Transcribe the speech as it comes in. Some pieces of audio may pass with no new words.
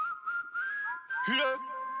Yeah.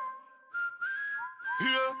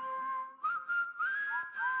 Yeah.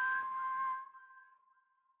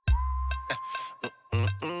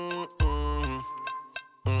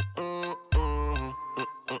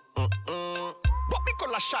 What we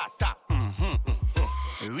call a Shatta?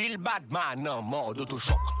 Real bad man en mode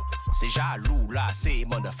autochoc. C'est jaloux là, c'est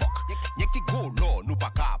motherfuck. Y'a qui go là, nous pas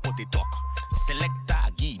capoter talk. Selecta,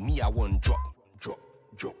 give me a one drop. Drop,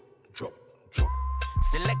 drop, drop, drop.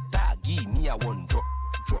 Selecta, give me a one drop.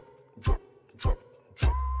 Drop, drop, drop,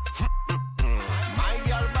 drop. My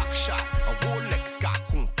girl back shot, a Rolex ka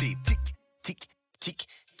compter tic, tic, tic,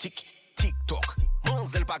 tic, tic toc.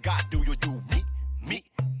 Manzel pas gade yo you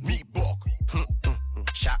me bok.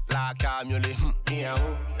 Chat la camiolet, y'a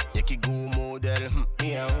qui go modèle,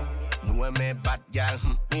 nous aimons bad gal,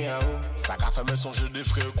 ça qu'a fait me songer des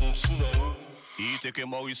frères contre Souna. Il était que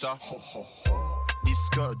Maurissa,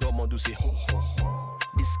 disque dans mon dossier,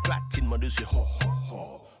 disque latine mon dossier.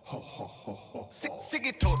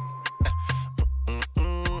 C'est tout.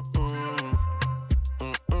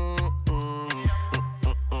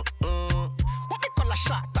 What we call a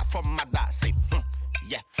Shatta from Madasi?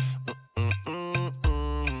 Yeah.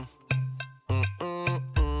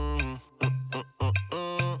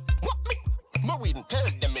 Tell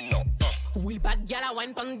them me no. Will bad gal a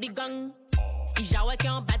wine pon the gang. I jawe ki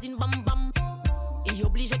an badin bam bam. I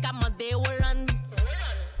oblige ka mande Holland.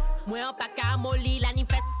 Moi en pa ka molly la ni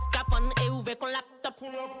fes. Ka fon e ouve kon laptop.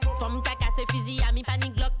 Femme ka kase fizi a mi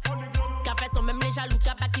panic glock. Ka fait son même les jaloux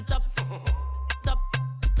ka back it up. Top,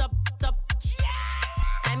 top, top.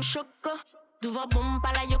 I'm choco. Devant bon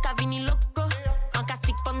pala yo ka vini loco. En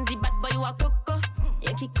castic pon di bad boy wa coco.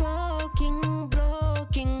 Y'a ki cooking,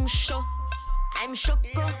 blocking show. I'm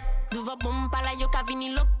choco, devant bon pala yo ka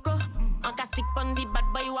vini loco. En castic pon di bad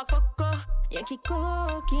boy wa coco. Y'a ki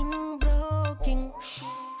cooking, blocking.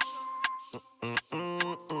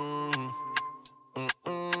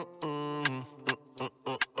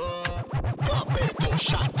 Completo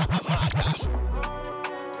Shatta amada.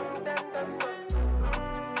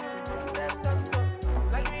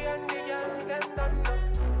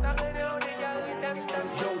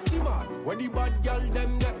 Yo, Tima, where the bad girl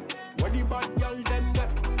them get? Where the bad girl them get?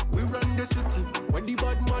 We run the city. Where the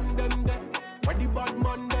bad man them get? Where the bad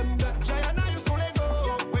man them get? Gianna you so let go.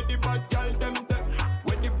 Where the bad girl them get?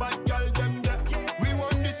 Where the bad girl them get? We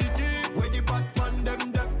run the city. Where the bad man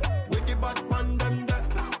them get? Where the bad man them get?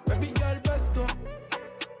 Baby girl best up.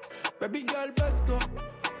 Baby girl best up.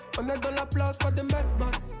 On est dans la place, pas de mess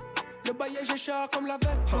basse. Le baillet j'ai cher comme la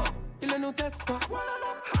Vespa. Il ne nous teste pas.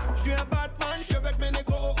 J'suis un Batman, j'suis avec mes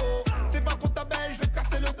négros oh oh. Fais pas contre ta belle, j'vais te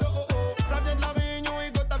casser le dos oh oh. Ça vient de la Réunion,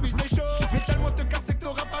 et go t'abuses c'est chaud. J'vais tellement te casser que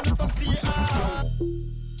t'auras pas le temps de crier ah.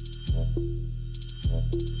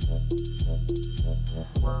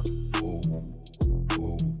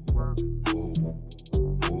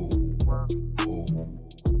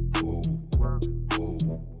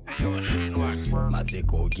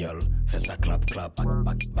 Mateko girl, fais ça clap clap.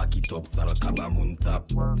 Back it up, sale kabamoun tap.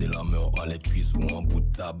 T'es la meur en les cuisses ou en bout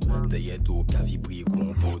de table. T'es yeto qui a vibré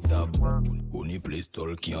compotable. On est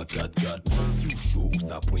playstol qui en 4-4. Sous chaud ou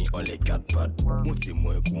ça pointe en les 4 pattes.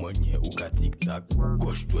 Montez-moi un coup moyen ou qu'à tic-tac.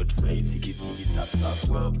 Gauche droite fait tiki tiki tap tap.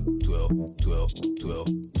 Twerk, twerk, twerk, twerk,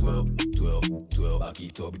 twerk, twerk, twerk. Back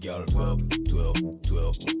it up girl. Twerk, twerk,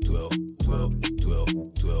 twerk, twerk, twerk, twerk,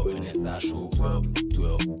 twerk. Venez ça chaud. Twerk,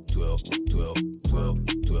 twerk, twerk, twerk, twerk,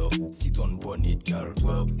 twerk. Si ton bonnet girl.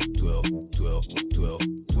 Twerk, twerk, twerk, twerk,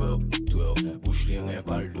 twerk, twerk. Bouge les reins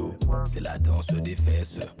par le dos. C'est la danse des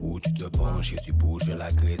fesses. Où tu te penches et tu bouges la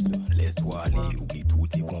graisse. Laisse-toi aller, oublie tous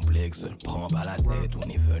tes complexes. Prends pas la tête, on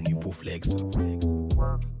est venu pour flex.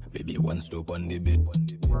 Baby, one stop on the beat.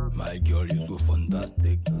 My girl, you so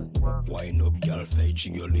fantastic. Wine up, girl, fais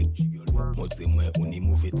jiggle it. Montre-moi, on est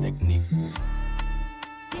mauvais technique.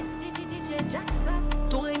 DJ Jackson.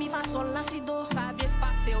 Do re mi fa sol la si do. Ça a bien se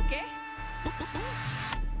passer, ok?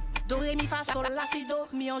 Do re mi fa sol la si do.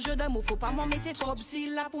 Mi en jeu de mots, faut pas m'en mettre trop si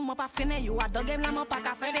là pour moi pas freiner. Yo, à dans game là, m'en pas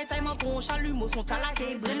qu'à faire des tailles, m'en con chalumeau, son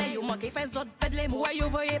talaké, brûlé, yo, manqué fait zot, pède les mots. Ouais, yo,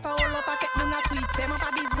 voyez parole en paquet, mon a tweeté, m'en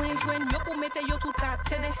pas besoin, joindre, yo, pour mettre yo tout à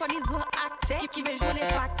t'es des soi-disant actés, qui veut jouer les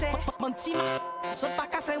facteurs. Mon petit saute pas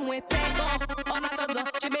qu'à faire moins perdant. En attendant,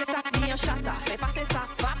 j'ai mis ça, mi en Shatta, fais passer ça,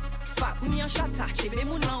 fap, mi en Shatta, j'ai mis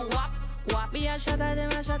mon en wap. Wap, mi en Shatta,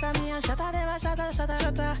 de ma Shatta, mi en Shatta, de ma Shatta,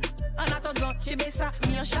 Shatta. En attendant, j'ai mis ça,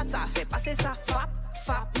 mi en Shatta, fais passer ça,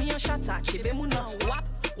 fap, mi en Shatta, j'ai mis mon en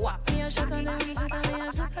wap, mi en Shatta, de ma Shatta, mi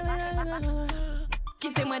en Shatta.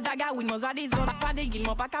 Quitte moi daga, oui, mon zadizon, pas de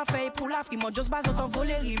guillemot, pas café pour la frime, mon just bas autant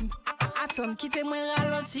voler rime. Attends, quittez-moi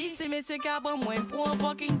ralenti, c'est messieurs qui apprennent moi. Pour un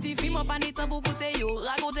fucking tifi, mon pas ni temps pour goûter yo.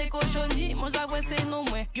 Raconter cochonnie, mon j'avoue c'est non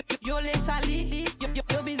moins. Yo les sali,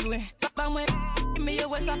 yo besoin. Papa moi, mais yo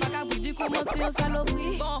ouais ça pas qu'à bout. Du coup, moi c'est un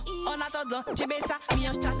saloperie. Bon, en attendant, j'ai baissé ça, mi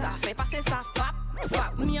en chata. Fais passer ça,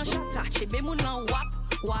 fap, mi en chata. J'ai bé mon en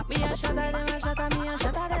wap, mi en chata, de ma chata, mi en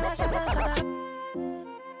chata, de ma chata.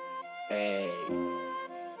 Hey.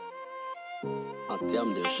 En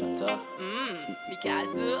termes de Shatta,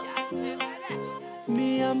 Mikado.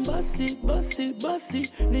 Me am bossy, bossy,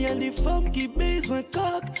 bossy. Me am the femme qui besoin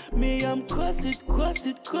cock. Me am cross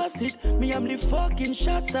it. Me am the fucking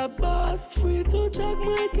Shatta boss. Free to talk,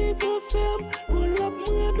 my keep on ferme. Pull up,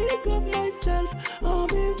 my big up myself. En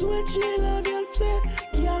besoin chill, la bien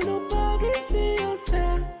c'est. Qui a no pas vite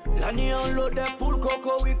fiancé. l'année en l'odeur pour le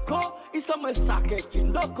cocorico. Ils sont mes sacs et fin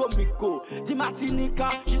de comico. Di Martinica,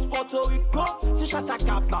 juste Porto Rico. C'est Shatta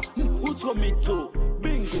Kappa, outro mito.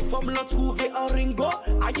 Bingo, femme l'ont trouvé en ringo.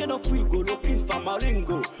 Aïe dans frigo, looking for ma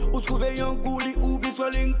ringo. Ou trouvé un gouli ou bisou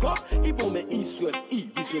linko. I bon mais il souhaite,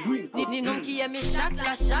 bisou linko. Ni nom qui aime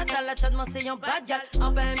la chatte moi c'est un bad gal.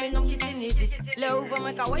 En bas mes noms qui t'inivis. Le ouvre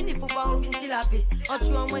moi kawaii, il faut pas ouvrir si la piste. En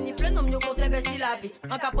tuant moi ni plein nom, yo côté si la piste.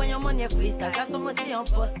 En capognant moi ni freestyle, car son moi c'est en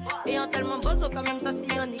poste. Et en tellement boss, quand même ça si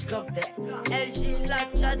on y club de. LG la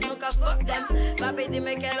chat, nous ka fuck them. Va payer des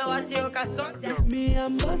mecs, elle aura si on ka suck them. Me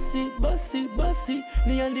am bossy, bossy, bossy.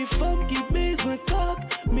 Me am the femme qui besoin cock.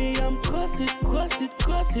 Me am cross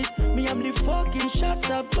it. Me am the fucking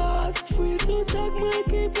Shatta boss. Free to talk, my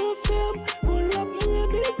keep on ferme. Pull up, my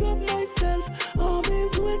big up myself. En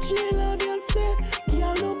besoin chill, la bien c'est. Qui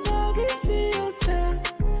a no pas vite fiancé.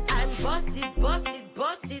 I'm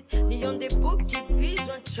boss it. Ni on des boucs qui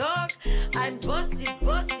besoin choc. I'm boss it.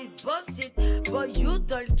 But you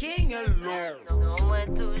talking alone. Non, moi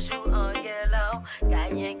toujours en yellow.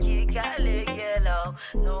 Gagne qui cale yellow.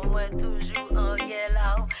 Non, moi toujours en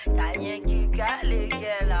yellow. Gagne qui cale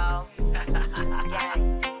yellow.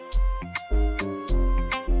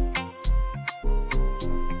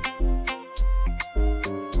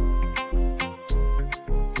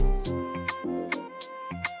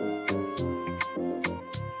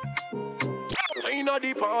 Inna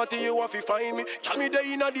the party, you have to find me. Tell me there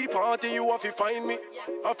inna the party, you have to find me.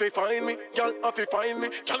 Have to find me, girl, have to find me.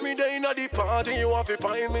 Tell me there inna the party, you have to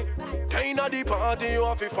find me. Inna the party, you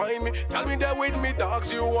have to find me. Tell me there with me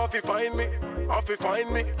dogs, you have to find me. Have to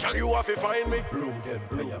find me, girl, you have to find me.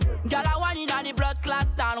 Girl, I want inna the blood clot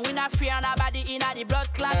town. We not fear nobody inna the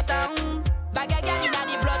blood clot town. Bag a girl inna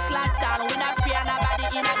the blood clot town. We not fear nobody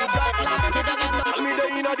inna the blood clot. Say don't get no. Tell me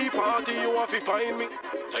there inna the party, you have to find me.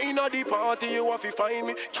 Inna the party, you have to find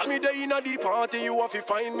me. Tell me there inna the party, you have to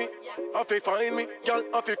find me. Have to find me, girl,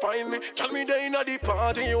 have to find me. Tell me there inna the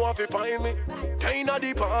party, you have to find me. Inna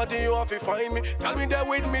the party, you have to find me. Tell me there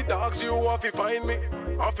with me dogs, you have to find me.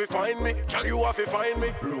 Have to find me, girl, you have to find me.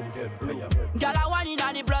 Girl, I want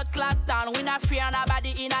inna the blood clot town. We not fear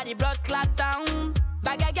nobody inna the blood clot town.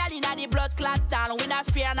 Bag a girl inna the blood clot town. We not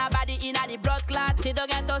fear nobody inna the blood clot. Si don't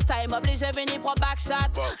get us time, oblige venir pour back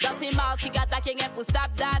shot. Dirty mouth, qui got a king pour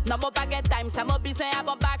stop that. No more get time, ça m'a besoin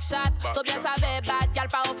about back shot. So bien savait bad, girl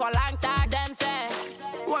pas for long tag. Them say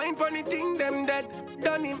Wine funny thing, them dead.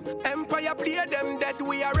 Done him. Empire play them dead.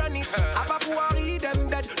 We are running. Abapuari them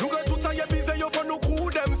dead. Look at tout ça, y'a busy, y'a for no crew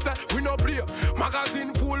them say. We no play.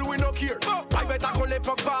 Magazine full, we no care. Private a call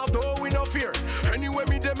fuck bardo, we no fear. Anyway,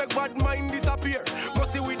 me they make bad mind disappear.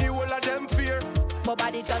 Must see with the whole of them fear. my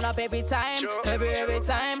body turn up every time, every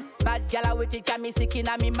time. Bad gal a wicked, can me sick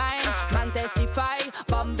inna me mind. Man testify,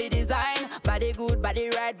 Bambi design. Body good, body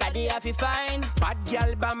right, body have to fine. Bad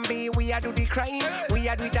gal Bambi, we a do the crime. We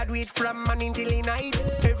a do it from morning till the night.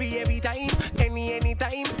 Every time,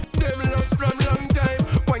 anytime. Them lost from long time.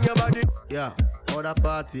 When your body, yeah, other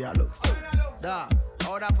party I look so. Da,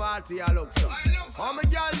 other party I look so. How many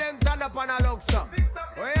gal them turn up and I look so?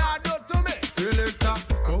 What you do to me? Selector,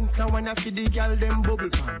 bounce when I feed the gal them bubble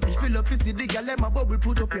pan. If you love to see the gal them a bubble,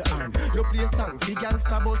 put up your hand. You play song, the gal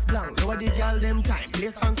star bus blank. Lower the gal them time,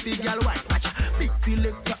 play song, the gal white. Watch, big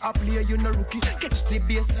selector a player, you no rookie. Catch the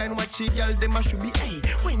baseline, watch the gal them a should be. Hey,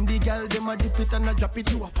 when the gal them a dip it and a drop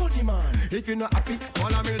it, you a funny man. If you not happy,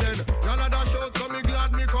 follow me then. Y'all a dash out, so me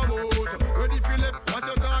glad me come out. Ready Philip, what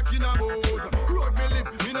you talking about? Road me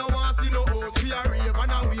live, me no want see no host. We a rave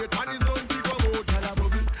and a wait, and the sun to come out. Gal a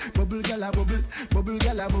bubble, bubble gal a bubble, bubble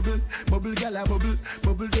gal a bubble, bubble gal a bubble,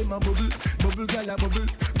 bubble dem a bubble, bubble gal a bubble,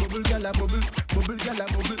 bubble gal a bubble, bubble gal a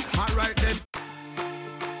bubble. All right then.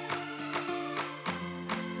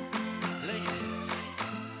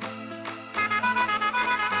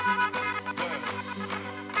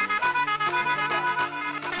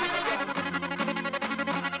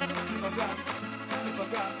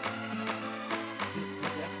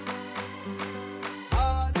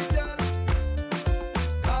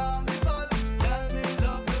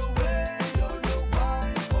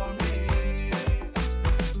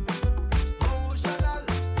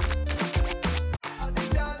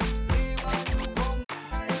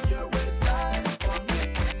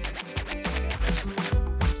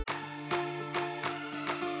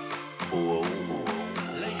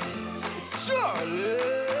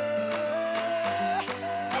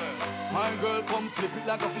 girl, come flip it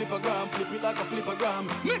like a flippergram, flip it like a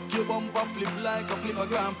flippergram. Make your bumper flip like a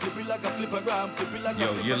flippergram, flip it like a flippergram, flip it like a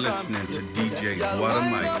flippergram. Yo, you're listening to DJ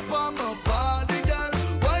Gwada. Wind up on my body, girl.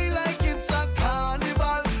 Why like it's a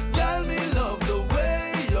carnival? Girl, me love the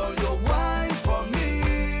way you wine for me.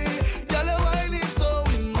 Girl, your wine is so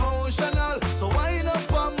emotional. So wind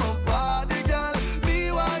up on my body, girl.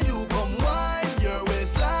 Me while you come wine your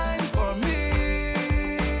waistline for me.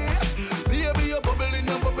 Baby, you're bubbling,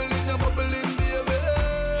 you're bubbling, you're bubbling, baby.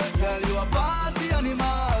 Girl, you a party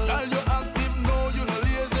animal. Girl, you active, no, you no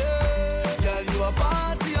lazy. Girl, you a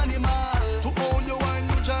party animal. To own your wine,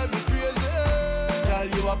 you drive me crazy. Girl,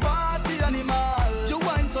 you a party animal. You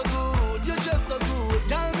wine so good, you just so good.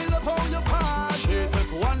 Girl, me love how you party. She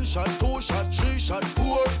take 1 shot, 2 shot, 3 shot,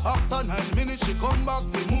 4. After 9 minutes, she come back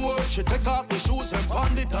for more. She take off the shoes and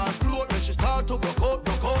pound the dance floor. Then she start to broke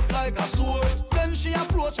out like a sword. Then she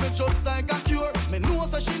approach me just like a cure. Me know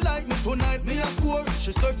that she like me tonight, me a score.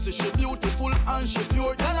 She sexy, she beautiful and she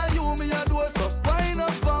pure. Tell her you me a door, so wind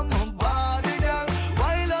up on my body, girl.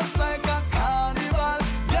 Wind us like a carnival.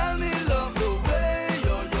 Girl, me love the way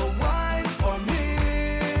you wine for me.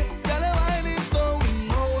 Girl, your wine is so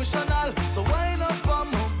emotional. So wind up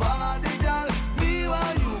on my body, girl. Me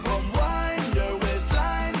while you come wine your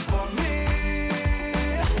waistline for me.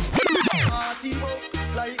 Party boat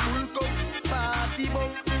like Ulco, party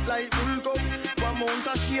boat like Ulco. One month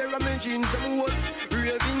a share of my jeans them hold.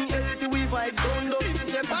 Raving healthy we vibe down low.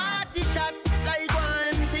 Say party shot like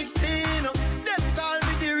 116. Them call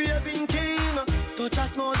me the raving king. Touch a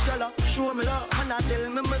small girl, show me love, and I tell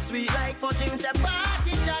me my sweet like fudging. Say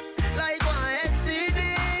party shot like 1 STD.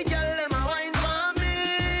 Girl, them a wine for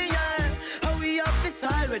me, yeah. How we up the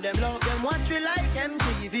style with them love them watch we like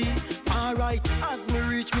MTV. Alright, as me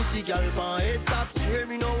reach me see girl pan head tops. Swear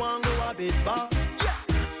me no want go a bit bar. Yeah,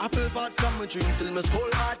 apple vodka me drink till me skull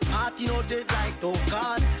hot. Party no dead like tough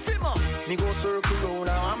card. Simmer, me go circle round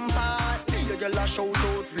a rampart. Me a girl a shout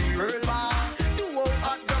out free world boss. 2 out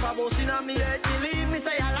hot grab a bus inna me head. Believe me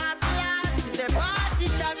say a last. Me say party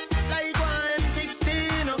shot like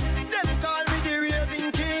 116. Them call me the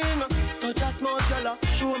raving king. Touch a small girl,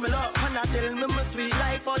 show me love, and I tell me my sweet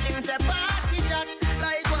like fudging. Say party shot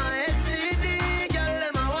like 1 STD. Girl,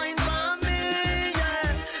 them a wine for me,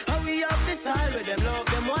 yeah. How we up the style with them love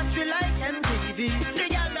them watch we like MTV. The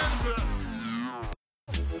girl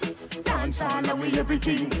Dancehall and me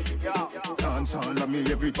everything. Dancehall and me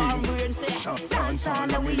everything.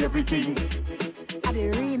 Dancehall and me everything. At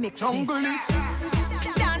the remix, Jungle is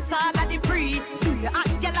dancehall at the pre. Do you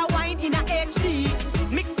hot yellow wine in a HD?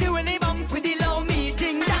 Mix the willy bums with the low me.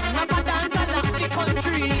 Ding dang, up a dancehall at the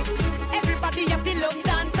country. Everybody have to love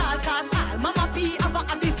dancehall, cause all Mama P have a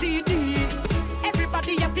ABCD.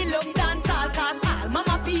 Everybody have to love dancehall, cause all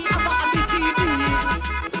Mama P have a ABCD.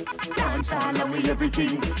 dancehall and me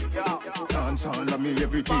everything. Dancehall and me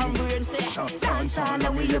everything. Dancehall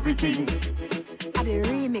and me everything. At the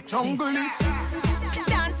remix, Jungle is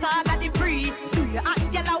dancehall at the pre. Do you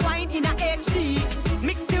hot yellow wine in a HD?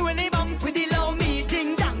 Mix the willy bums with the low me.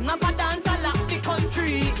 Ding dang, up a dancehall at the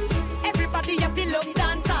country. Everybody have to love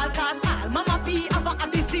dancehall, cause all Mama P have a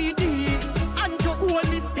ABCD. And you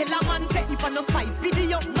always tell a man say if I no spice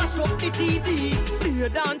video, mash up the TV. Be a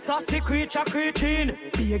dancer, secret a creating.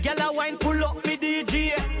 Be a gyal wine, pull up me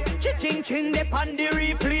DJ. Ching ching de pan the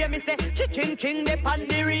replay. Me say ching ching de pan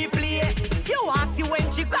the replay. You want see when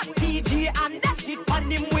she grab TG and dash it pan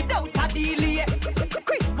him without a delay.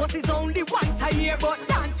 Christmas is only once a year, but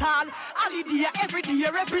dancehall holiday every day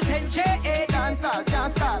represent J.A. dancehall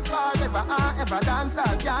can't start forever and ever.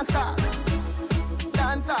 Dancehall can't start.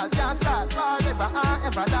 Dancehall can't start forever and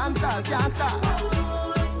ever. Dancehall can't start.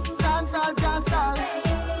 Dancehall can't start.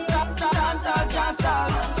 Dancehall can't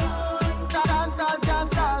start. Dancehall can't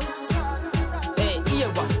start. Hey, here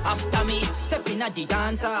what? After me, step in at the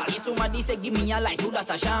dancer. Yes, somebody say give me a light to that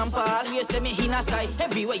a champagne. You say me in a sky,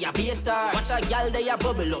 everywhere you be a star. Watch a gal they a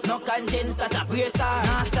bubble up, no conscience that a prayer star.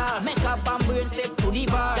 Nah star, make up and brain step to the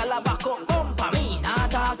bar. Gal a back up, bumper me, nah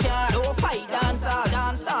talk ya. No fight dancer,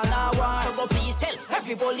 dancer nah war. So go please tell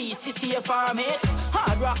every police fi stay far me.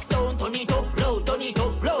 Hard rock sound, turn it up loud, turn it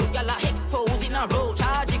up loud. Gal a expose in a road,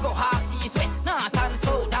 charge it go hard, east, west, north and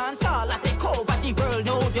south. Dance all a take over the world,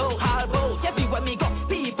 no doubt. All bout everywhere me go,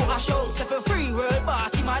 people a shout. Say for free world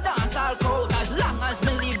boss in my dance all crowd. As long as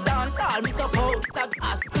me live dance all, me support. Tag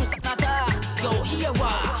as to Shatta, yo here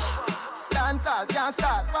what? Dancehall can't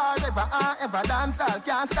start forever and ever. Dancehall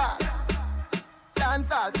can't start.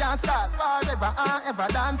 Dancehall can't start forever and ever.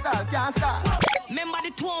 Dancehall can't start. Remember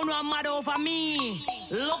the tone one mad over me.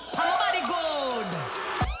 Look, nobody good.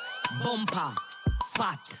 Bumper,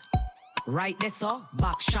 fat. Right there, so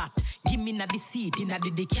back shot. Give me na the seat, inna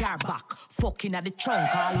the car back. Fucking at the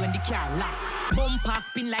trunk, all when the car lock. Bumper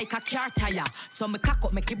spin like a car tire. So me cock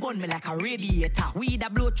up, make it burn me like a radiator. Weed a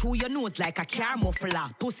blow through your nose like a car muffler.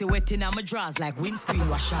 Pussy wet in my drawers like windscreen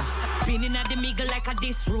washer. Spinning at the middle like a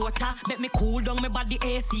disc rotor. Bet me cool down my body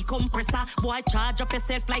AC compressor. Boy, charge up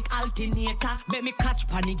yourself like alternator. Bet me catch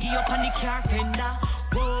panicky up on the car fender.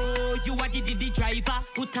 Whoa, you are the driver.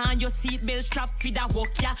 Put on your seatbelt strap for the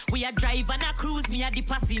walk ya. We a drive and a cruise, me a the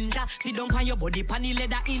passenger. Sit down on your body, pan the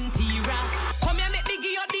leather interior. Come here, make me give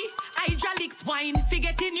you the hydraulics wine.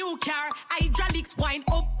 Forget a new car. Hydraulics wine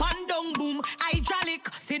up and down, boom.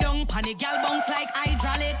 Hydraulic. Sit down, pan the gal bounce like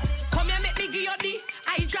hydraulics. Come here, make me give you the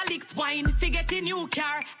hydraulics wine. Forget a new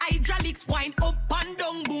car. Hydraulics wine up and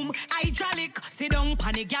down, boom. Hydraulic. Sit down,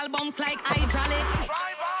 pan the gal bounce like hydraulics.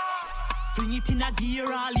 Fling it in a gear,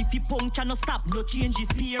 all if you puncture, no stop, no change his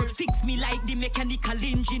spear. Fix me like the mechanical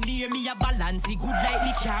engineer. Me a balance it good like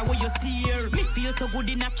the car where you steer. Me feel so good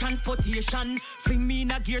in a transportation. Fling me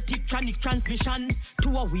in a gear, Tiptronic transmission.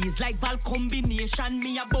 Two a wheels like valve combination.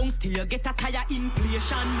 Me a bounce till you get a tire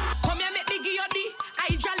inflation. Come here, make me give you the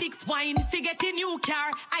hydraulics wine. Forget a new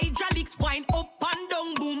car. Hydraulics wine up and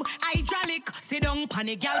down, boom. Hydraulic. Sit down, pan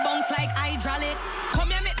gal bounce like hydraulics.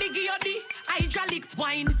 Come here, make me give you the hydraulics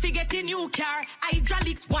wine. Forget a new car.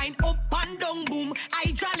 Hydraulics wine up and down, boom.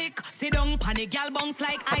 Hydraulic. Sit down, pan gal bounce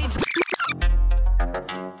like hydraulics.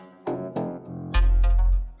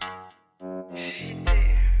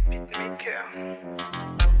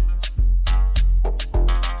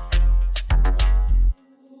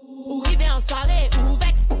 Ou rive en soirée, ou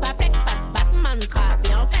vex, ou pas flex, passe Batman,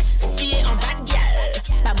 trappé en fesse. Stylé en bas de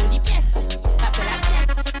gueule, pas moli pièce, pas fait la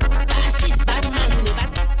sieste. Pas assise, Batman, ne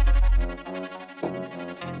passe.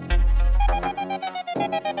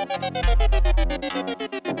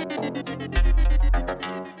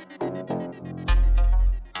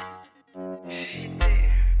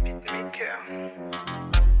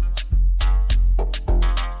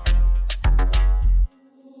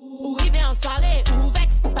 Ou rive en soirée, ou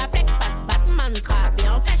vex, ou pas flex, passe Batman, trappé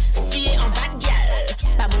en fesse. Stylé en bas de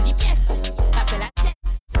gueule, pas moli pièce, pas fait la sieste.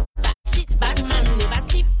 Pas assise, Batman, ne passe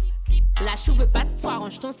slip. La chou veut pas de toi,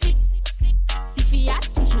 range ton slip. Tiffy a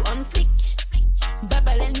toujours on flick.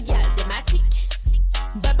 Bubble and gal, dématique.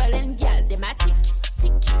 Bubble and gal, dématique.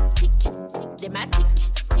 Tic, tic, tic, dématique.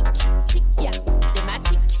 Tic, tic, ya,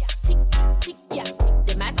 dématique. Tic, tic, ya,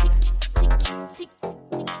 dématique. Tic, tic, tic.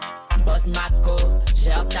 Boss Marco,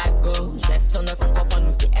 gère ta go. Gestion neuf, on comprend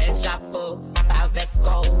nous, c'est El Chapeau. Pas vex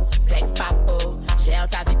go, flex papo. Gère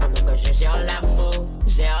ta vie pendant que je gère l'amour.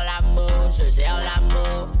 Gère l'amour, je gère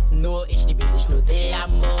l'amour. No, ich liebe dich nur te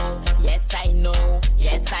amo. Yes, I know,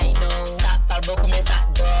 yes, I know. Ça parle beaucoup, mais ça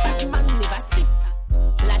dort. Batman n'est pas slip.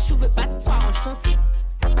 La chou veut pas de toi, range ton slip.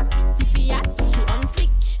 Tiffy a toujours on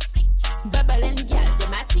flick. Bubble and gal,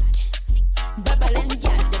 dématique. Bubble and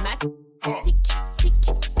gal, dématique. Tic,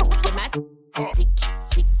 tic, dématique. Tic,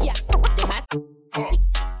 tic, ya, dématique. Tic,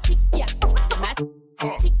 tic, ya, dématique.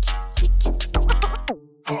 Tic, tic.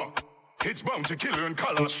 It's bound to kill you in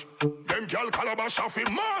Kalash. Them gal calabash off in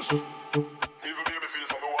mash. Even baby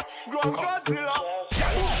feels of a Grand Godzilla.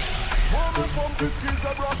 Woman from the skis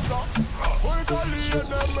of Rasta. Who Italy and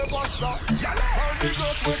them me basta. And the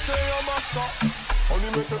girls me say a master. Only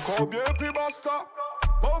me to call BP basta.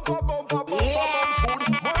 Bumpa, bumpa, bumpa, bumpoon.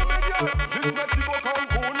 Mama girl, this Mexico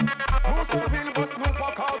Cancun. No say real bus, no pa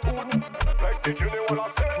cartoon. Like the Junior what I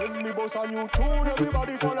say. When me bust a new tune,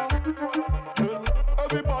 everybody follow. Then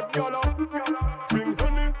everybody gala. Bring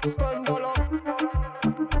honey, spend dollar.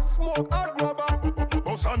 Smoke and grabber.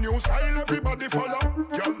 Bust a new style, everybody follow.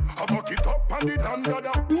 Girl, I back it up and it and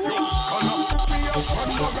dada. You color, me a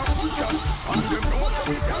hamburger. Girl, and them know so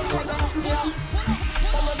we can brother.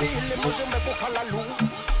 Sama dile moje me ko kalalu.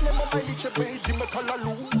 Le mama iche baby me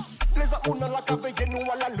kalalu. Les amouna la cave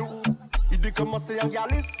nou ala lu. Il dit comment c'est un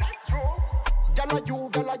galis. Gala you,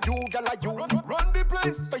 gala you, gala you. Run the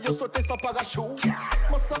place. Fais yo sauter sans parachute.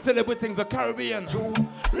 Celebrating the Caribbean.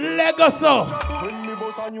 Legacy. When me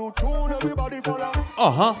boss a new tune, everybody follow.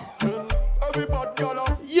 Everybody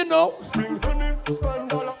gala. You know. Bring honey, spend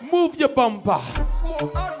dollar. Move your bumper.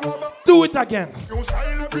 Smoke and grabber. Do it again. You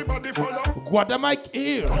style, everybody follow. Gwada Mike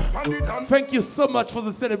here. Thank you so much for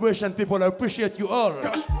the celebration, people. I appreciate you all.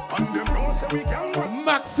 And them know so we can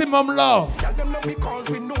maximum love. Tell them not because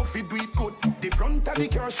we know if we do it good. The front of the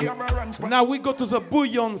car she have a runs. Now we go to the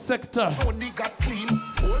Bouyon sector. They got clean.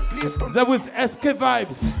 Whole place done. There was SK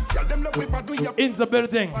vibes Tell them love we bad we have. in the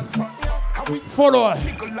building. Follow her.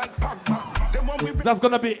 That's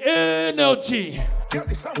gonna be energy.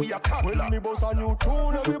 When me boss a new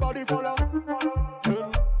tune, everybody follow.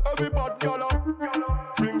 Everybody gala.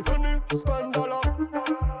 Bring honey, spend dollar.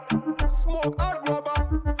 Smoke and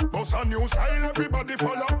grabber. Boss a new style, everybody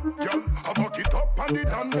follow. Girl, I back it up and it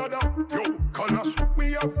and dada. Yo, Kalash,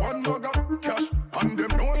 we have one mugger. Cash, and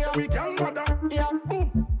them know so we can bother. Yeah,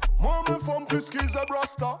 boom. Moi me femme plus qu'ils a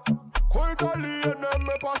brasta. Quoi italien aime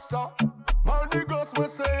me pasta. Mardi gras me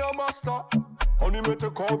say a master. On y mette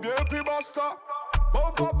combien puis basta.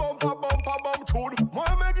 Bumpa, bumpa, bumpa, bump tune. Moi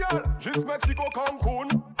me girl, juste Mexico Cancun.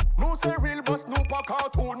 No say real boss, no pa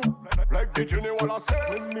cartoon. Like the Jenny Walla say.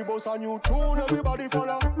 When me boss a new tune, everybody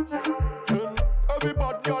follow. Then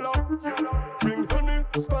everybody gala. Bring honey,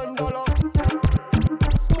 spend dollar.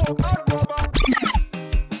 Smoke and grabber.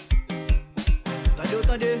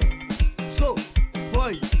 Attendez. So,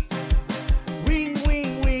 boy. Wing,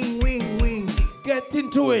 wing, wing, wing, wing. Get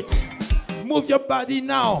into it. Move your body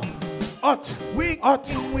now. Hot. Wing, hot.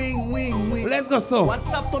 Wing, wing, wing. Let's go so.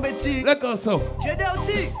 What's up, ton petit? Let's go so. J'ai des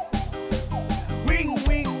Wing,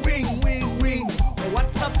 wing, wing, wing, wing.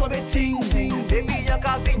 What's up, ton petit? Baby, you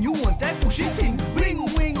got me. You want that pushy thing? Wing,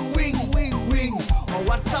 wing, wing, wing, wing.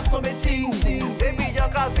 What's up, ton petit? Baby, you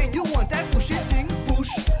got me. You want that pushy thing?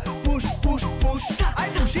 Push, push, push, push. I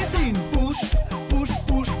push it in. Push, push,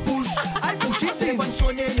 push, push. I push it in. Bonne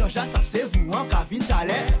sonner, ça c'est vous, en cabine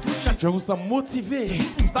talent. Je vous sens motivé.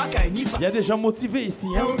 Il y a des gens motivés ici.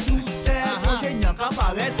 Hein? Tout c'est ingénieur qu'à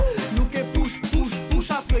paraître. Nous qui push, push, push,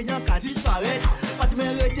 après y'en qu'à disparaître. Pas de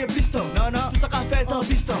mériter piston. Non, non, tout ça qu'a fait en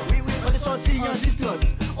piston. Oui, oui, pas de sortie en diston.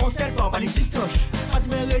 On sait pas l'existence. Pas de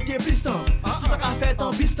mériter piston. Tout ça qu'a fait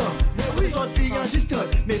en piston. Pas de sortie en diston.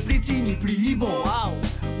 Mais pliti ni pli bon.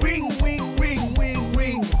 Wing, wing, wing, wing,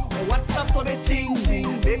 wing. What's up, ton ting?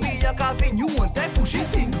 Baby, you got me. You want that pushy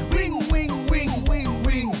thing? Wing, wing, wing, wing,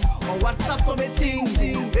 wing. What's up, ton ting?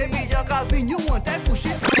 Baby, you got me. You want that pushy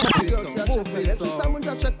thing? Tout ça, mon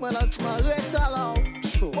gars, check moi là, tu m'arrêtes alors.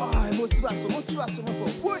 Ouais, motivation, motivation, mon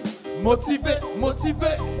frère. Oui. Motivé,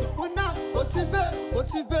 motivé. On a motivé,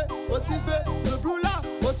 motivé, motivé. Le blue là,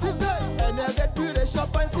 motivé. Elle n'avait plus les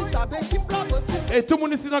champagnes si t'as bien qui plat, motivé. Et tout le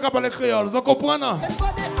monde ici n'a qu'à parler créole, vous comprenez? Elle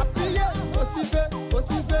va appuyer, motivé,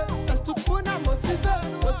 motivé. Est-ce tout le monde a motivé,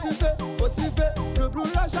 motivé, motivé. Le blue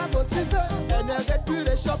là, j'ai motivé. Elle n'avait plus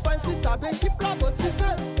les champagnes si t'as bien qui plat, motivé.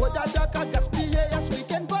 Gwada qu'a gaspillé, yes,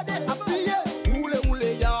 week-end body appuyé. Roule,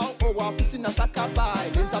 ya, on va piscine à sa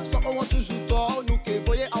cabaye. Les absents auront toujours tort, nous qui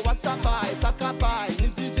voyez à WhatsApp, sa cabaye. Ni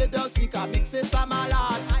DJ Delcy qu'a mixé sa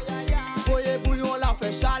malade. Voyez Bouyon la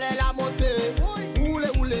fait chalet la montée.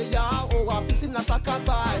 Roule, ya, on va piscine à sa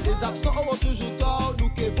cabaye. Les absents auront toujours tort, nous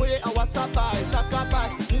qui voyez à WhatsApp, sa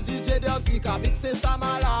cabaye. Ni DJ Delcy qu'a mixé sa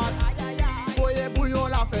malade. Voyez Bouyon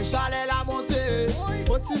la fait chalet la montée.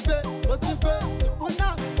 Motivé, motivé, on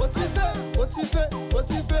a motivé, motivé,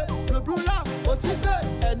 motivé. Le blue là, motivé.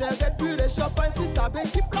 Elle n'avait plus les champagnes si t'as bien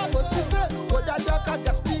qui plat, motivé. Gwada qu'a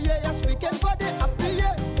gaspillé, yes, week-end body appuyé.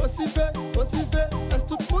 Motivé, motivé, est-ce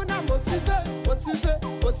tout le monde a motivé, motivé,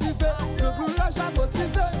 motivé. Le blue là, j'ai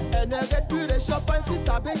motivé. Elle n'avait plus les champagnes si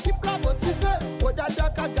t'as bien qui plat, motivé. Gwada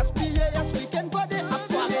qu'a gaspillé, yes, week-end body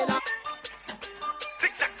appuyé là.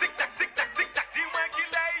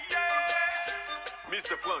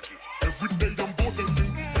 Mr. Funky. Every day I'm bothering.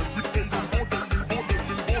 Every day I'm bothering.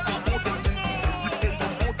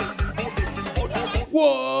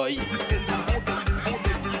 Whoa.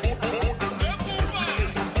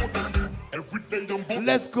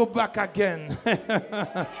 Let's go back again.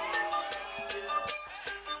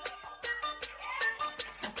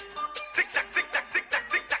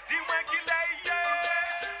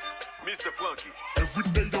 Mr. Funky. Every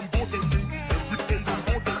day I'm bothering.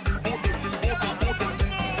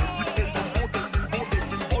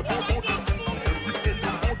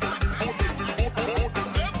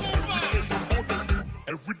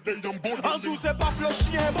 Every day I'm en dessous c'est pas le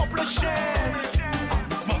chien, bon le chien.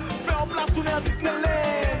 Fais en place tous les Disneyland.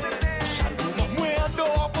 Moi en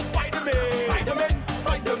dehors pour Spider-Man. Spider-Man,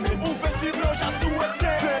 Spider-Man. On fait suivre le chat tout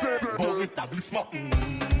est bon rétablissement.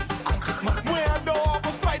 Moi en dehors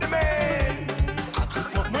pour Spider-Man.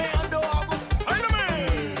 Moi en dehors pour Spider-Man.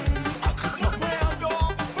 Moi en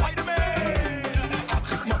dehors pour Spider-Man.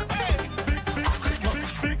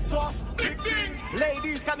 Big sauce, big thing.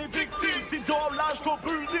 Ladies, can you victim? Si door large go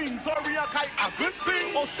building. Sorry, I can't a good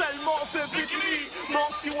thing. On seulement c'est bikini. Non,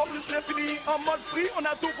 si on plus l'infini. En mode free, on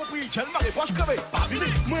a tout compris. J'ai le maré, moi je crevais, pas visé.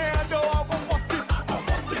 Moi en dehors, on poste it.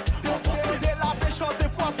 De la méchante, des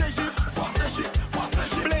fois c'est gip.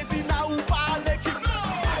 Blédina ou pas l'équipe.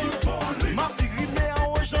 Ma fille rimée en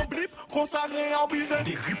haut, j'en blip. Consacré en business.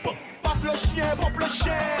 Des rippants. Pas le chien, bon le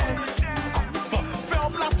chien. Fais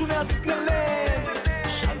en place tous les Disneyland.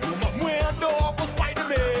 Moi en dehors pour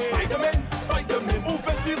Spider-Man. Spider-Man, Spider-Man. On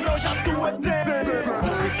fait suivre le chat tout est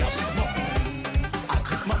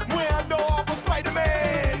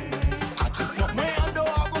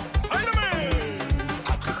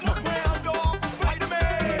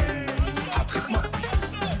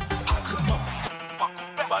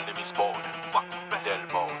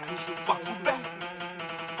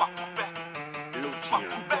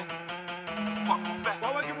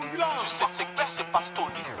Tu sais c'est qui c'est pas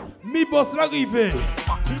Stony. Mi boss l'arrivée.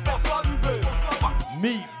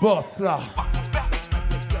 Mi boss là.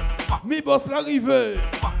 Mi boss l'arrivée.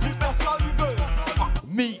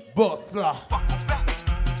 Mi boss là.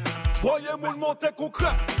 Voyez mon monter concret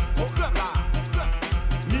là.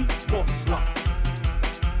 Mi boss là.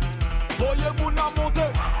 Voyez mon a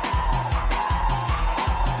monter.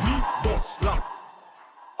 Mi boss là.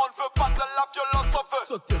 On ne veut pas de la violence, on veut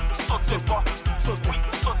sauter, sauter c'est bon, sauter, oui,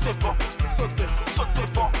 sauter c'est bon, sauter, sauter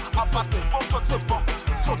c'est bon, abattre bon, sauter c'est bon,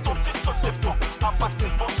 sauter, sauter c'est bon, abattre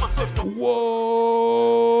bon, sauter c'est bon.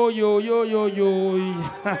 Wow, yo yo yo yo.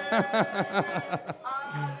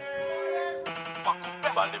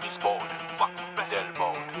 Balemis board, Wakoupe del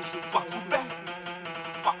board, Wakoupe,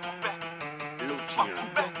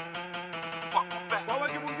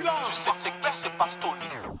 tu sais c'est qui c'est pas Stony.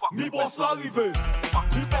 Mi boss l'arrivée,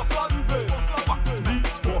 mi boss l'arrivée, mi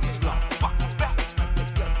boss là.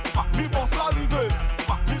 Mi boss l'arrivée,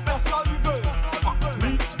 mi boss l'arrivée,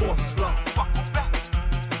 mi boss là.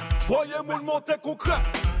 Voyez mon monter concret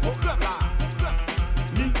là.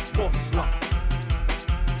 Mi boss là.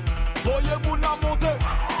 Voyez mon a monter.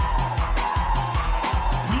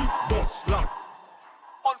 Mi boss là.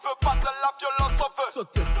 On ne veut pas de la violence, on veut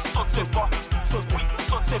sauter, sauter c'est bon, sauter, oui,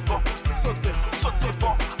 sauter c'est bon, sauter, sauter c'est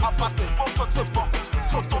bon, abattre bon, sauter c'est bon,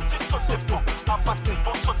 sauter, sauter c'est bon, abattre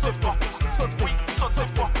bon, sauter c'est bon, sauter, oui, sauter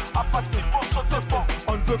c'est bon, abattre bon, sauter c'est bon.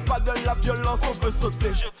 On ne veut pas de la violence, on veut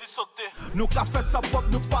sauter. J'ai dit sauter. Nous qu'a fait ça pop,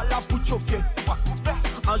 nous pas là pour choquer.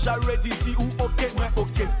 Un jarret d'ici ou ok, mais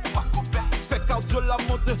ok. Fait cardio la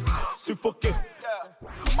montée, suffoqué.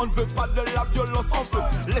 On ne veut pas de la violence, on veut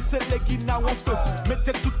laisser les guinas en feu.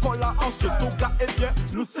 Mettez tout qu'on l'a en feu. Ton gars est bien,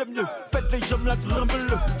 nous c'est mieux. Faites les jambes la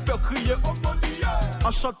tremble, faire crier oh mon Dieu.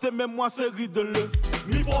 Enchanté, mais moi c'est ride-le.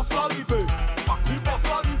 Mi boss l'arrivée, mi boss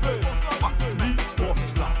l'arrivée, mi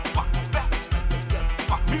boss là.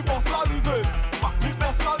 Mi boss l'arrivée, mi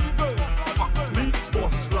boss l'arrivée, mi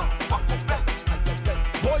boss là.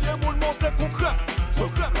 Voyez mon monter concret,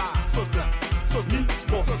 sauter là, sauter, sauter, mi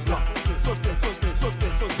boss là. Sauter, sauter,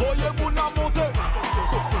 sauter, voyez mon a monter. Sauter,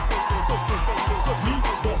 sauter, sauter, mi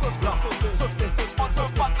boss là. Sauter, on ne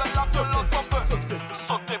veut pas de la violence, on veut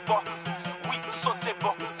sauter bon, oui, sauter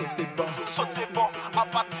bon, sauter bon, sauter bon,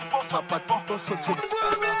 abattre bon, sauter bon.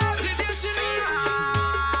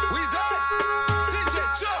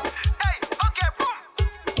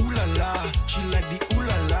 Ooh la la, she like the ooh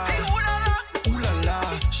la la. Ooh la la,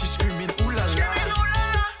 she screaming ooh la la.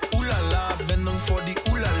 Ooh la la, bend down for the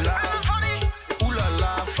ooh la la. Ooh la la,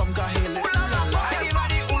 femme ka hele ooh la la.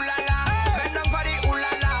 Everybody ooh la la, bend down for the ooh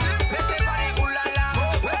la la. Everybody ooh la la,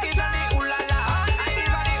 work it on the ooh la la.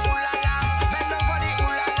 Everybody ooh la la, bend down for the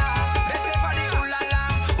ooh la la. Everybody ooh la la,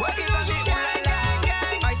 work it on the ooh la la.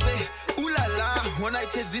 I say ooh la la, when I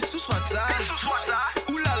taste this Swata.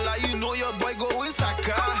 Ooh la la, you know your boy going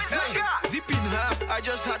Saka. Hey, deep in her, I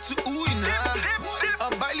just had to ooh in her. A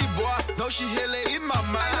baile boy, now she hele in my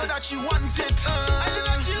mind. I know that you want it, I know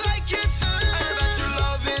that you like it, I know that you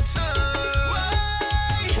love it.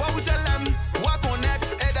 What would tell them? Walk on that,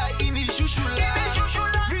 and I in his usual.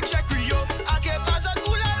 Vice Rio, I get baza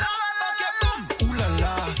ooh la la. Okay, boom. Ooh la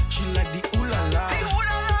la, she like the ooh la la.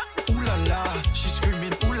 Ooh la la, she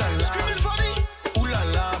screaming ooh la la. Screaming for the ooh la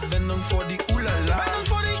la, bend down for the ooh la la. Bend down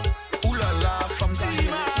for the ooh la la, from the ooh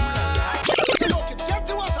la la. Bucket, get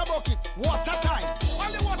the water bucket. Water time.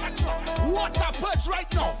 On the water truck. Water purge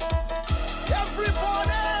right now.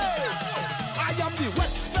 Everybody.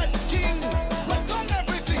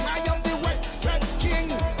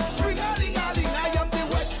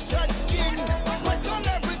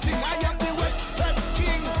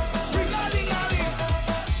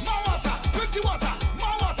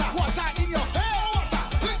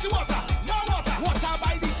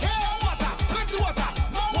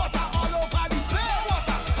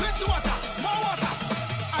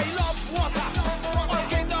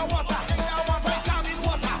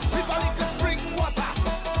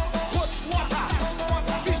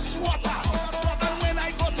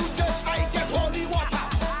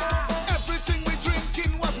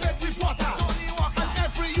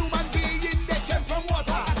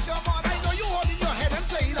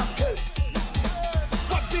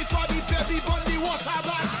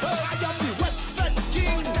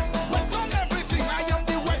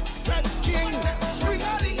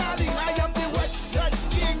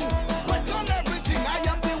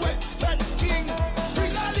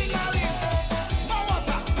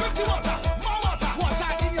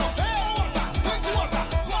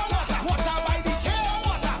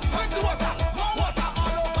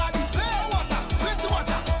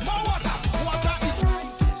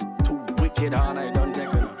 it on, I don't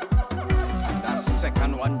take it. That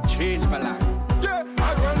second one changed my life. Yeah,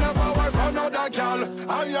 I will never wife another girl.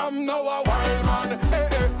 I am now a wild man. Hey,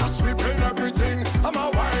 hey. I sweep in everything. I'm a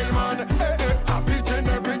wild man. Hey, hey. I beat in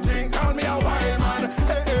everything. Call me a wild man.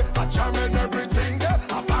 Hey, hey. I jam in everything. Yeah.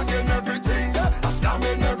 I bag in everything. Yeah. I slam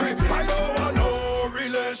in everything. I don't want no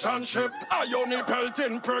relationship. I only pelt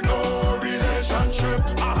in per no relationship.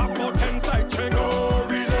 I have about 10 side check. No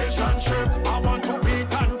relationship. I want to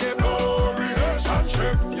beat and give no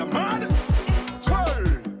relationship. You mad?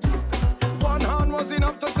 One hand was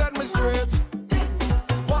enough to set me straight.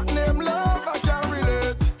 What name love I can't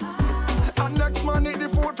relate. And next man eat the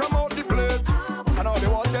food from out the plate. And all they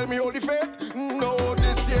want tell me all the fate. No,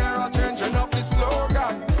 this year I'm changing up the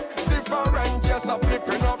slogan. Different, yes, I'm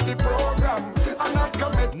flipping up the program. I'm not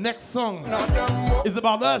commit. Next song is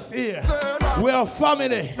about us here. We are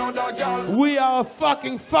family. We are a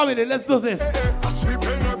fucking family. Let's do this. I sweep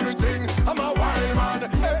in everything. I'm a wild man.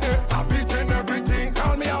 I beat in everything.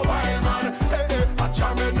 Call me a wild man. I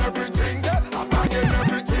jam in everything. I bang in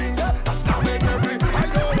everything. I slam in everything. I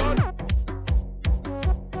don't want.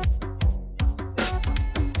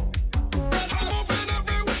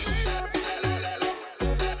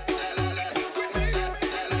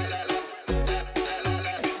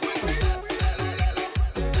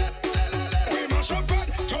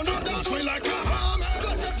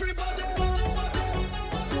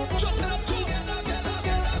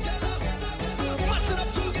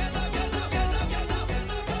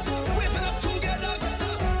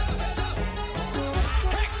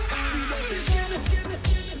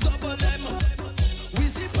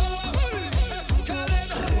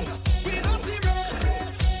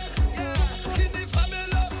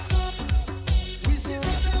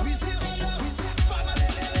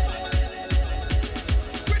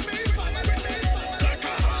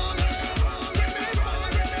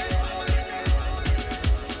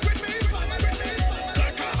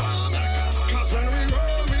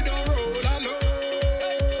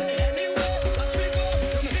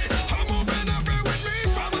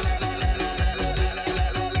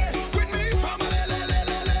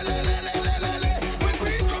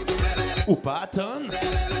 Pattern.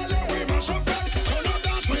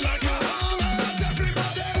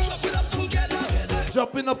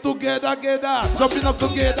 Jumping up together, together. Jumping up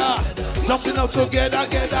together. Jumping up together,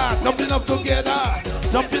 together. Jumping up together.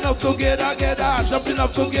 Jumping up together, together. Jumping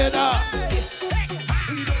up together.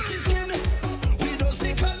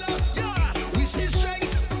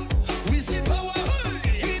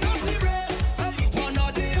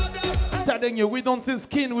 Telling you, we don't see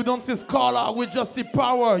skin, we don't see color, we just see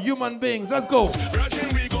power. Human beings, let's go.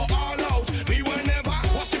 We go all out. We will never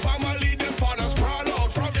watch the family, them fathers sprawl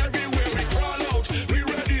out. From everywhere we crawl out. We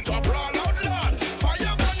ready to brawl out, Lord.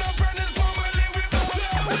 Fire burn up friend is family. We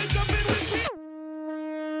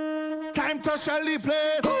time to shell the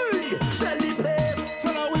place. Shell the place. So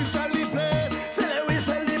now we shell the place. Say we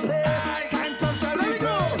shell the place. Time to shell the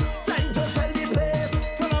place. Time to shell the place.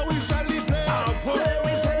 So now we shell the place. Say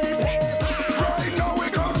we shell the place. Right now we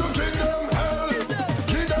come to kill them hell.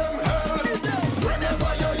 Kill them hell.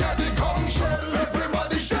 Whenever you hear the gong shell,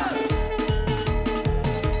 everybody shell.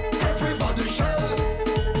 Everybody shell.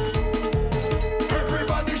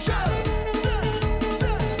 Everybody shell.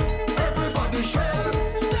 Everybody shell.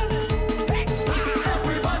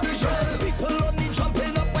 Everybody shell. People only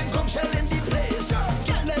jumping up when gong shell in the place.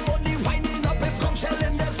 Girl them only winding up if gong shell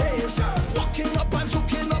in their face. Walking up and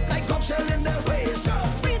juking up like gong shell in their waist.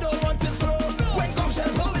 We don't want it slow when gong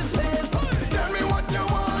shell go his face. Tell me what you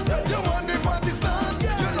want. You want the party start.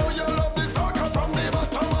 You know you love the soca from the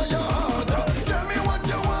bottom of your heart. Tell me what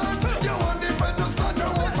you want. You want the fight to start. You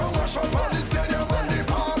want to wash up all the stadium and the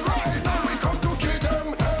park. Right now we come to kill them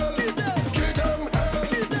hell. Kill them hell.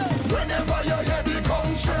 Whenever you hear the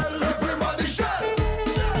gong shell, everybody shell.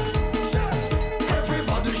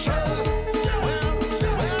 Everybody shell.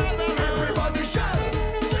 Everybody shell.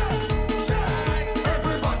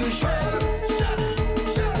 Everybody shell.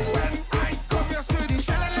 When I come here, see the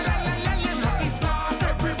shell.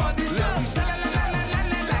 Everybody shell.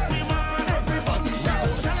 Everybody shell.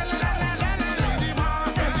 Everybody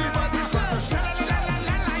shell.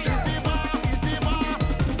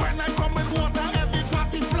 When I come with water, every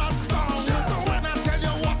party flat down. So when I tell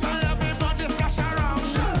you water, everybody splash around.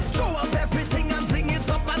 Throw up everything and bring it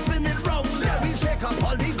up and spin it round. Let me shake up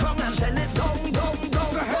all the ground and shell it down, down, down.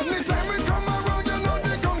 So anytime we come around, you know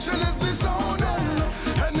the gong shell is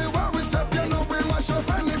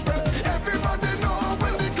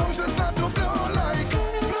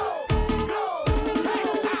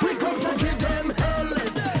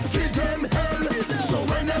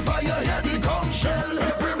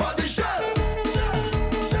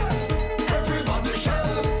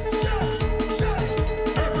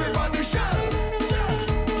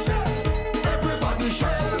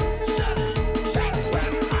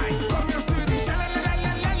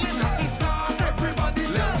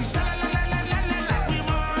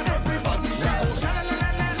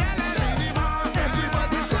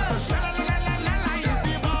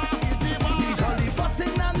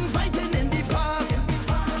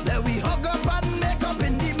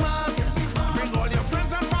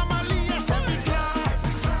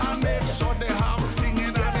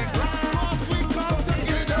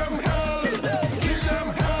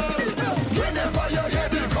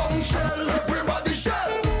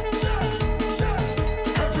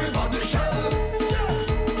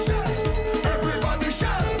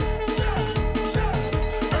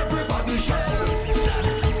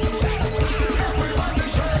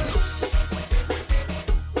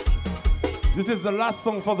This is the last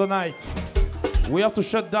song for the night. We have to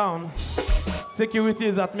shut down. Security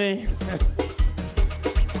is at me.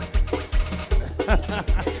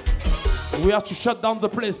 We have to shut down the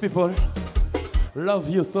place, people. Love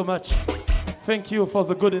you so much. Thank you for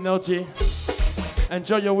the good energy.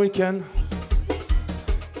 Enjoy your weekend.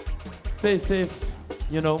 Stay safe,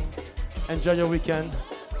 you know. Enjoy your weekend.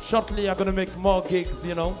 Shortly, I'm gonna make more gigs,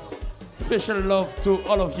 you know. Special love to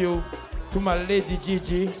all of you, to my lady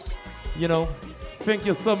Gigi, you know. Thank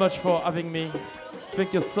you so much for having me.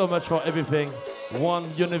 Thank you so much for everything. One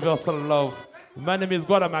universal love. My name is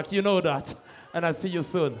Gwada, you know that. And I'll see you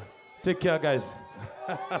soon. Take care, guys.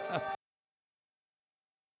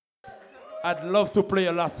 I'd love to play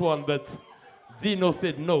a last one, but Dino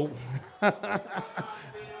said no.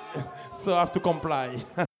 So I have to comply.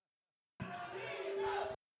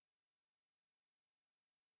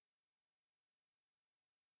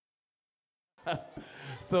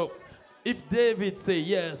 So if David say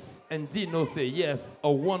yes and Dino say yes,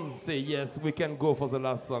 or one say yes, we can go for the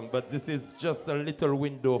last song. But this is just a little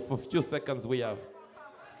window for a few seconds we have.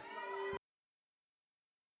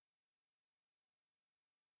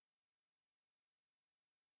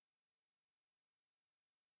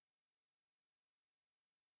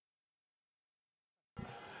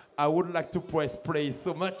 I would like to press play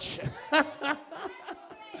so much.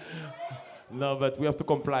 No, but we have to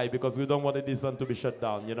comply because we don't want this one to be shut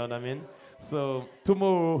down, you know what I mean? So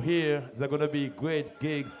tomorrow here, there are going to be great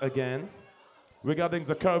gigs again. Regarding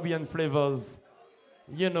the Caribbean flavors,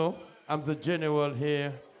 you know, I'm the general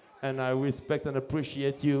here, and I respect and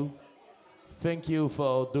appreciate you. Thank you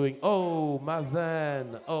for doing, oh,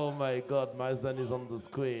 Mazen. Oh my God, Mazen is on the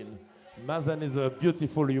screen. Mazen is a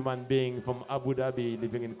beautiful human being from Abu Dhabi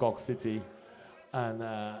living in Cork City. And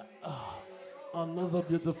another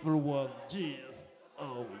beautiful one, jeez.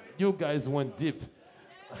 Oh, you guys went deep.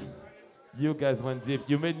 You guys went deep.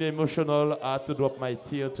 You made me emotional. I had to drop my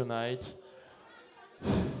tear tonight.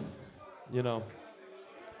 You know,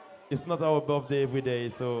 it's not our birthday every day,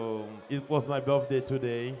 so it was my birthday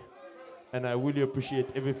today. And I really appreciate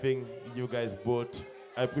everything you guys brought.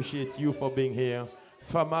 I appreciate you for being here.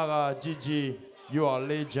 Famara, Gigi, you are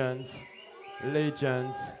legends.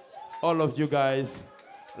 Legends. All of you guys.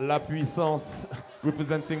 La Puissance,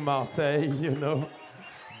 representing Marseille, you know.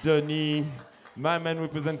 Denis, my man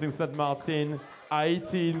representing Saint Martin.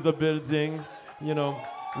 Haiti in the building, you know.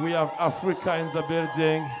 We have Africa in the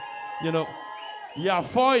building, you know.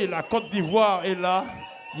 Yafoy, la Côte d'Ivoire est là,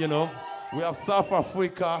 you know. We have South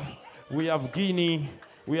Africa, we have Guinea,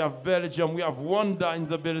 we have Belgium, we have Rwanda in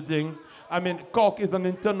the building. I mean, Cork is an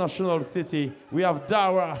international city. We have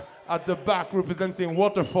Dara at the back representing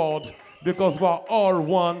Waterford because we're all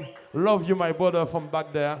one. Love you, my brother, from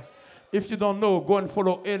back there. If you don't know, go and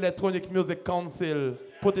follow Electronic Music Council.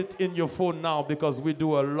 Put it in your phone now because we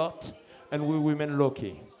do a lot and we remain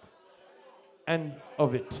low-key. End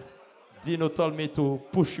of it. Dino told me to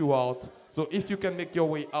push you out. So if you can make your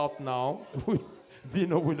way out now,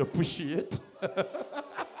 Dino will appreciate.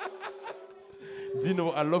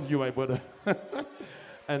 Dino, I love you, my brother.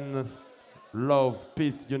 And love,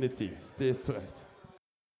 peace, unity. Stay straight.